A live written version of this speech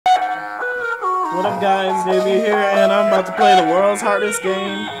What up, guys? Davey here, and I'm about to play the world's hardest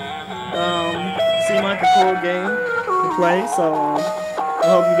game. Seemed like a cool game to play, so I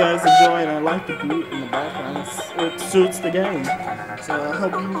hope you guys enjoy it. I like the beat in the background; it suits the game. So I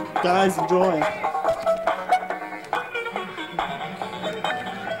hope you guys enjoy.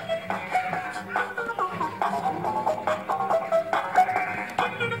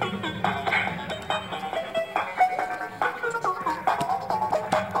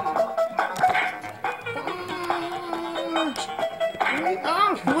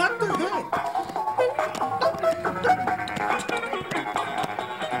 Oh, what the heck?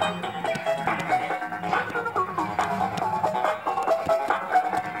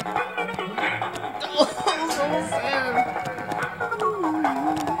 Oh, so sad.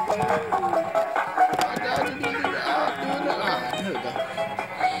 Here we go.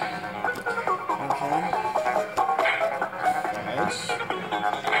 Okay.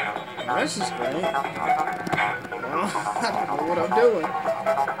 This is great. Well, I don't know what I'm doing.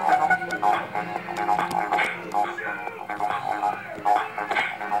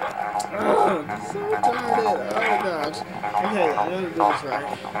 Oh, I'm so tired. Oh gosh. Okay, I'm gonna do this right.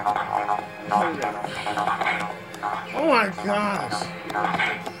 Here we go. Oh my gosh.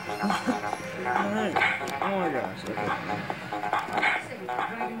 Alright. Oh my gosh. Okay.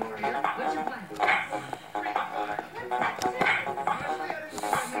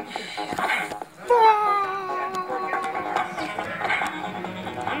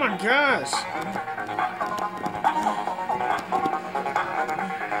 Oh my gosh.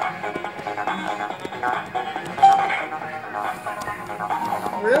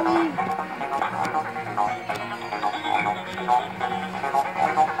 Really?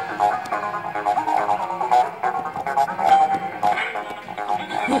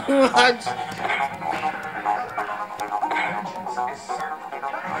 What?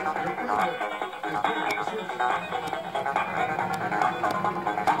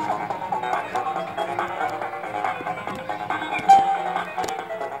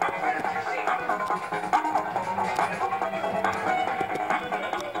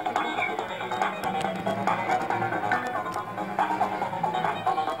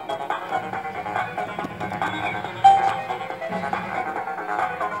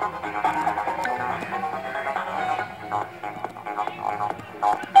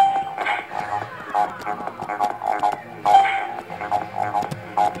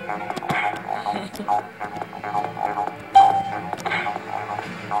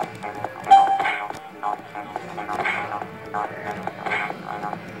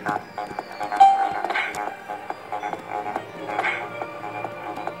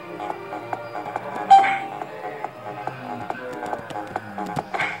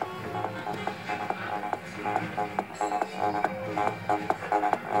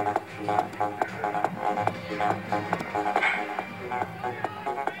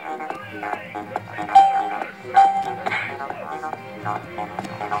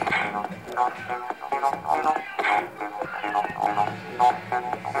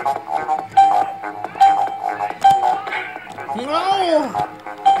 No!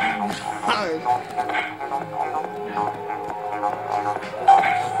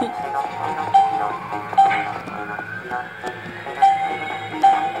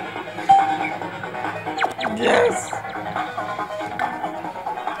 Yes!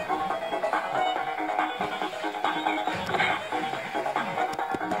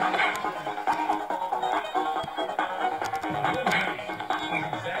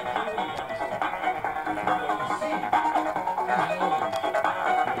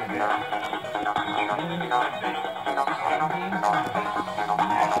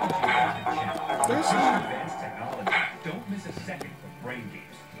 Advanced technology. Don't miss a second of Brain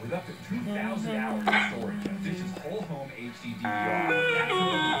Games. With up to 2,000 hours of storage and Dish's whole home HD DVR. That's what you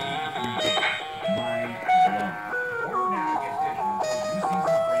need for 3 days. Mind blown. Order now to get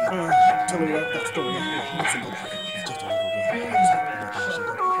Dish with a new season of Brain Games. Tell me about that story. Just a little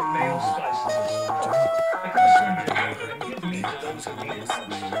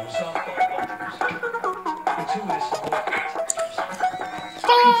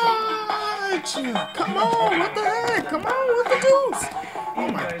Come on, what the heck? Come on, what the deuce? Oh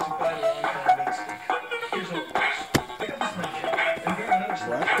my.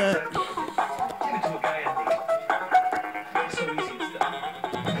 What the?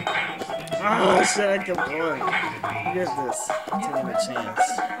 Oh shit, I kept going. Get this. Take him a chance.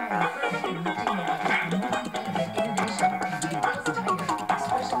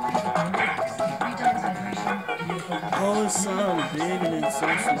 Oh, it's so big and it's so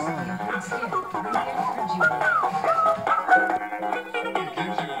small.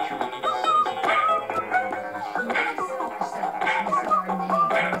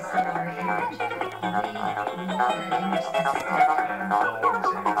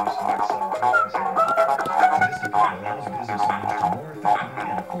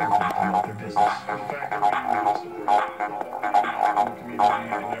 fully promote their business. The fact that we support the community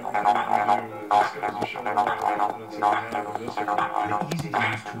and everything that we do, this goes to show the level of confidence that we have in this department. The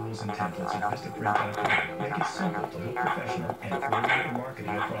easy-to-use tools and templates at VistaPrint.com make it simple to look professional and coordinate your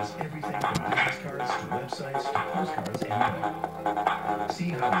marketing across everything from business cards to websites to postcards and more. See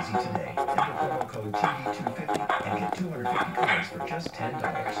how easy today. Enter promo code TV250 and get 250 cards for just $10.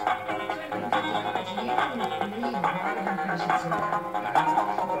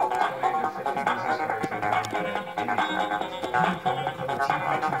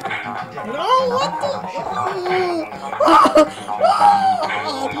 No, what the?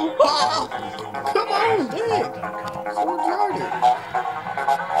 Come on, dang. So retarded.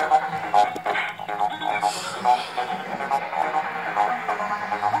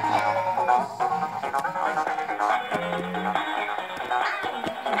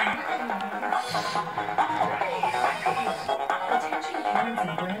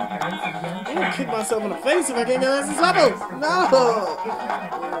 I'm gonna kick myself in the face if I can't get this level. No.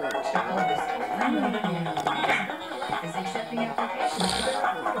 Is accepting applications for their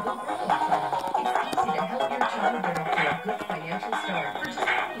affordable Grow Up Plan. It's easy to help your child get off to a good financial start for just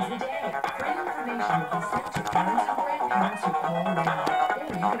pennies a day. Free information will be sent to parents and grandparents who call now. Or you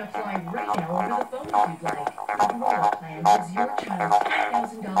can apply right now over the phone if you'd like. The Grow Up Plan gives your child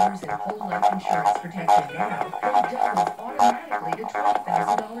 $10,000 in whole life insurance protection now, and doubles automatically to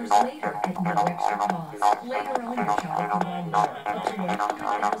 $12,000 later at no extra cost. Later on, your child can buy more, up to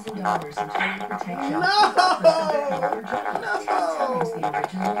 $100,000 in total protection. No! Times the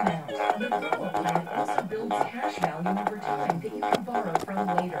original amount. The Grow Up Plan also builds cash value over time that you can borrow from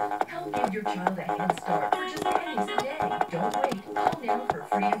later. Help give your child a head start for just pennies a day. Don't wait. Call now for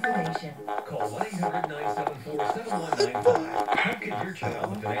free information. Call 1-800-974-7195. Help give your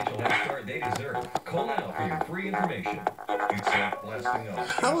child the financial head start they deserve. Call now for your free information. It's like blasting up.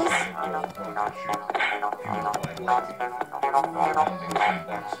 How is- Fueled by light. Pounding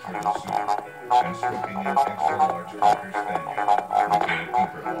sandbox turtle soup. And stroking an extra large Cocker Spaniel with their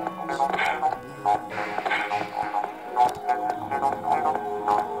deeper lungs.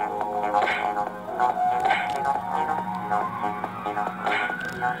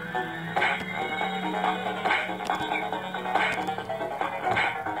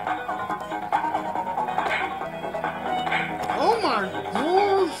 Oh my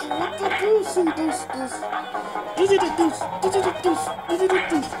gosh, what the deuce and deuce.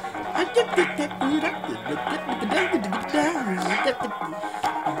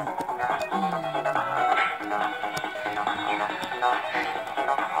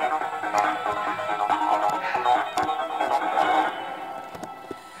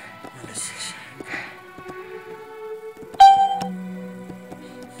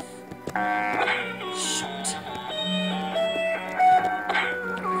 Shoot.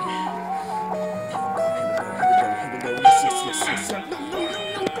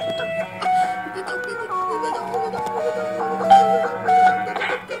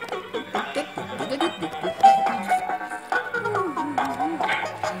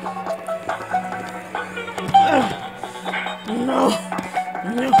 No,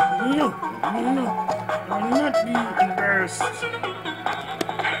 I'm not being embarrassed.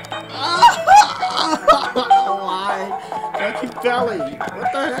 Why? I keep failing.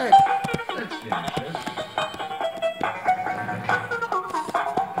 What the heck? Let's finish this.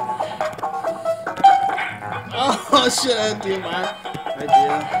 Oh shit, I did my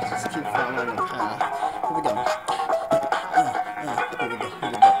idea. Just keep following the path. Here we go. Here we go.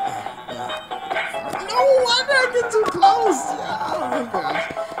 No, why did I get too close? Oh my gosh.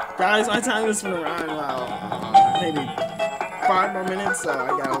 Guys, my time has been around maybe 5 more minutes, so I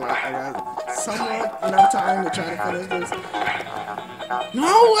got somewhat enough time to try to finish this.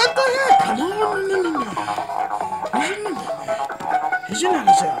 No, what the heck? Come on, no. Here's your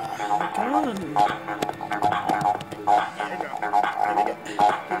number, sir. Come on.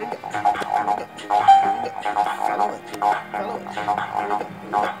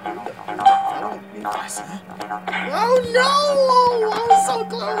 Oh no! I was so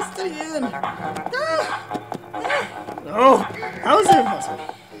close to the end. No! How is that impossible?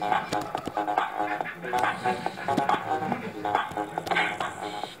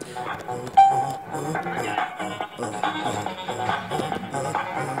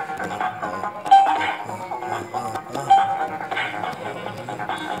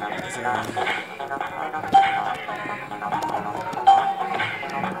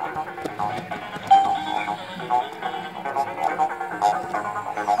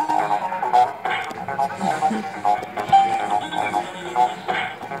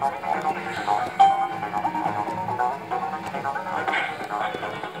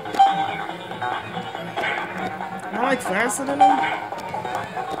 like faster than him?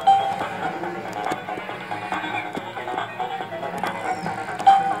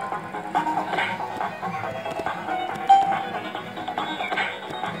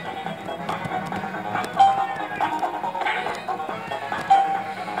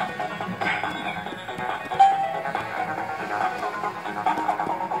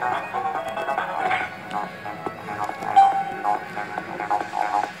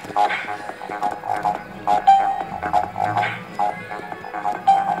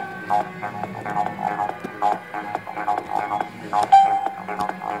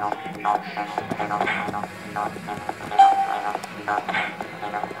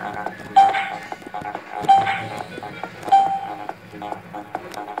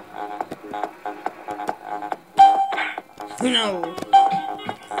 No.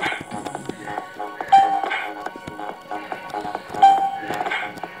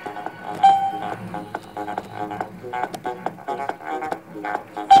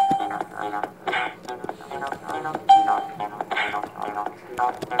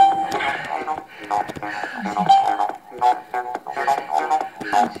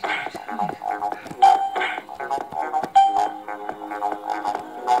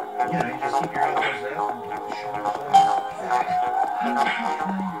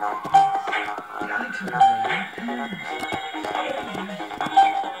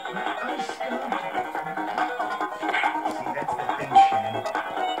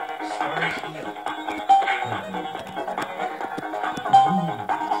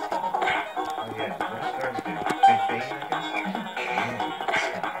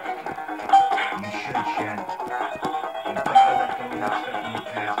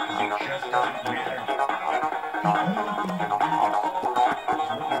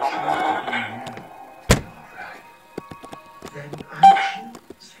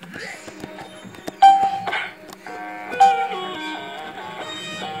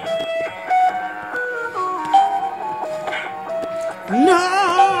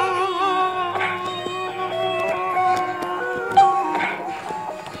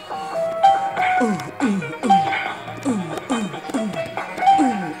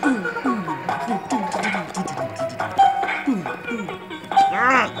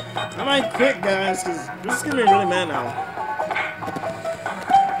 I might quit, guys, because this is getting really mad now.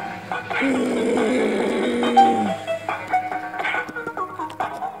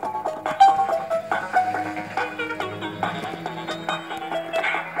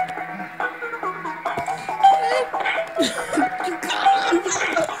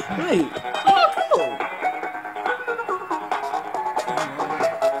 Wait. Oh, cool.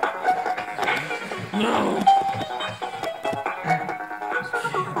 No.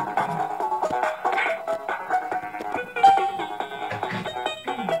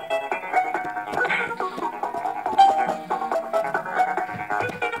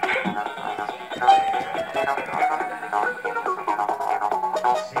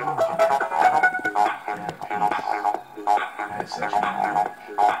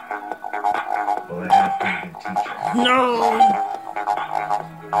 No!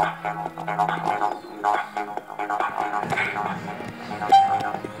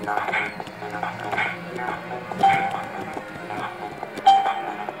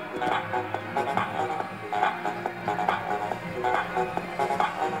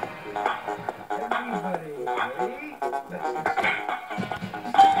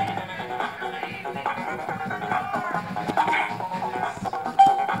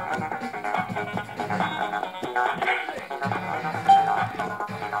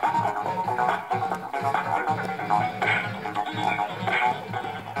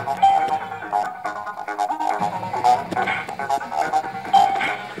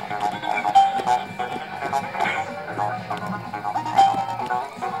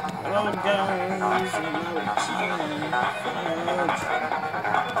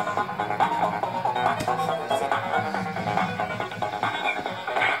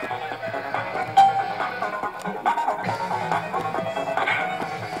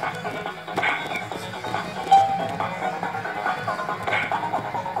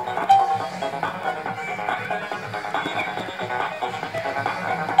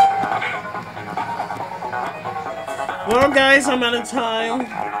 Well, guys, I'm out of time.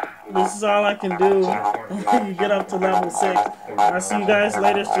 This is all I can do. You get up to level 6. I'll see you guys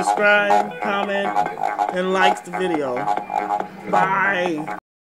later. Subscribe, comment, and like the video. Bye.